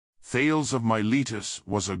Thales of Miletus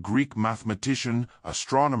was a Greek mathematician,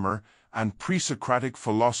 astronomer, and pre-Socratic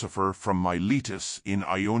philosopher from Miletus in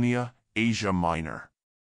Ionia, Asia Minor.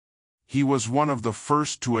 He was one of the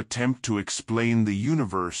first to attempt to explain the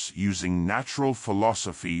universe using natural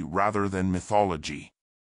philosophy rather than mythology.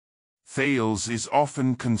 Thales is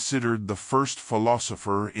often considered the first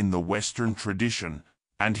philosopher in the Western tradition,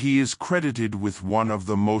 and he is credited with one of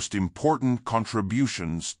the most important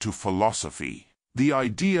contributions to philosophy: the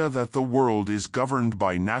idea that the world is governed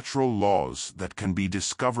by natural laws that can be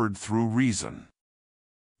discovered through reason.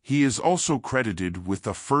 He is also credited with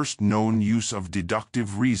the first known use of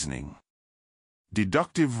deductive reasoning.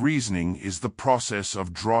 Deductive reasoning is the process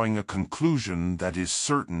of drawing a conclusion that is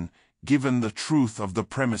certain, given the truth of the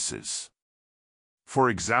premises. For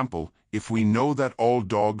example, if we know that all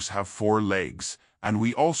dogs have 4 legs, and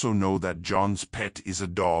we also know that John's pet is a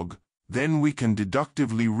dog, then we can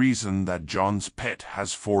deductively reason that John's pet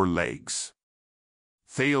has 4 legs.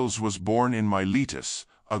 Thales was born in Miletus,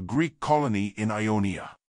 a Greek colony in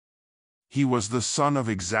Ionia. He was the son of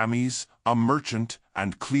Exames, a merchant,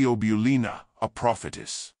 and Cleobulina, a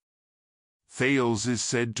prophetess. Thales is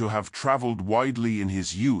said to have traveled widely in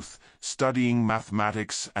his youth, studying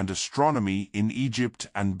mathematics and astronomy in Egypt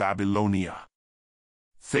and Babylonia.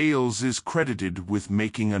 Thales is credited with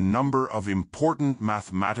making a number of important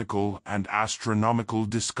mathematical and astronomical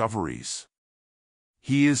discoveries.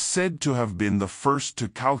 He is said to have been the first to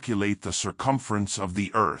calculate the circumference of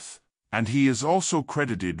the Earth, and he is also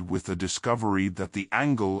credited with the discovery that the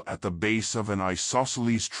angle at the base of an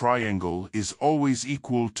isosceles triangle is always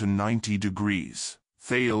equal to 90 degrees.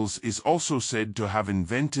 Thales is also said to have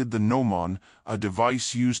invented the gnomon, a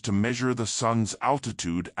device used to measure the sun's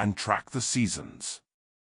altitude and track the seasons.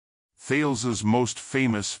 Thales's most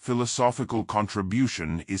famous philosophical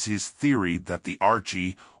contribution is his theory that the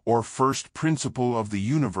arche, or first principle of the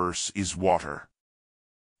universe, is water.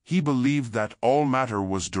 He believed that all matter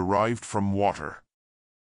was derived from water,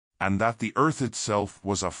 and that the Earth itself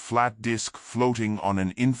was a flat disk floating on an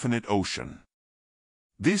infinite ocean.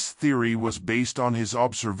 This theory was based on his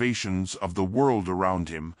observations of the world around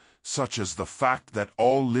him, such as the fact that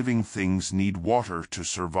all living things need water to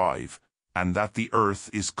survive, and that the Earth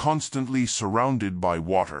is constantly surrounded by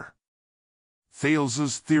water.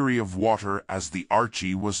 Thales's theory of water as the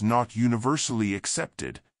arche was not universally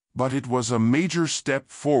accepted, but it was a major step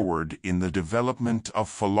forward in the development of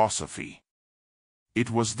philosophy. It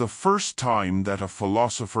was the first time that a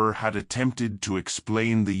philosopher had attempted to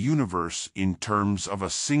explain the universe in terms of a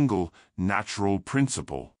single, natural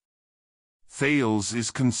principle. Thales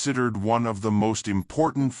is considered one of the most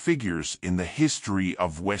important figures in the history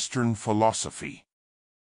of Western philosophy.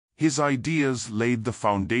 His ideas laid the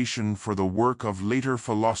foundation for the work of later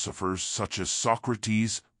philosophers such as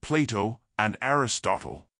Socrates, Plato, and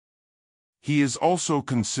Aristotle. He is also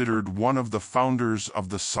considered one of the founders of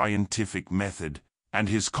the scientific method, and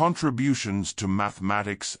his contributions to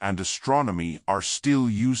mathematics and astronomy are still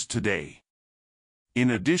used today. In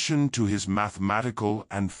addition to his mathematical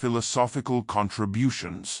and philosophical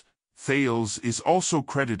contributions, Thales is also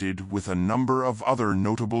credited with a number of other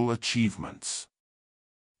notable achievements.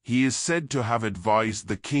 He is said to have advised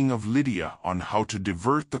the king of Lydia on how to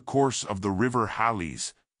divert the course of the river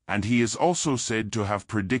Halys, and he is also said to have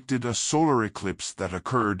predicted a solar eclipse that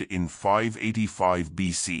occurred in 585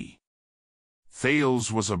 BC.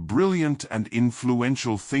 Thales was a brilliant and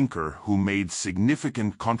influential thinker who made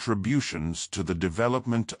significant contributions to the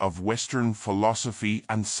development of Western philosophy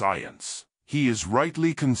and science. He is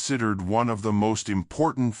rightly considered one of the most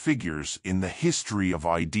important figures in the history of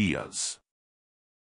ideas.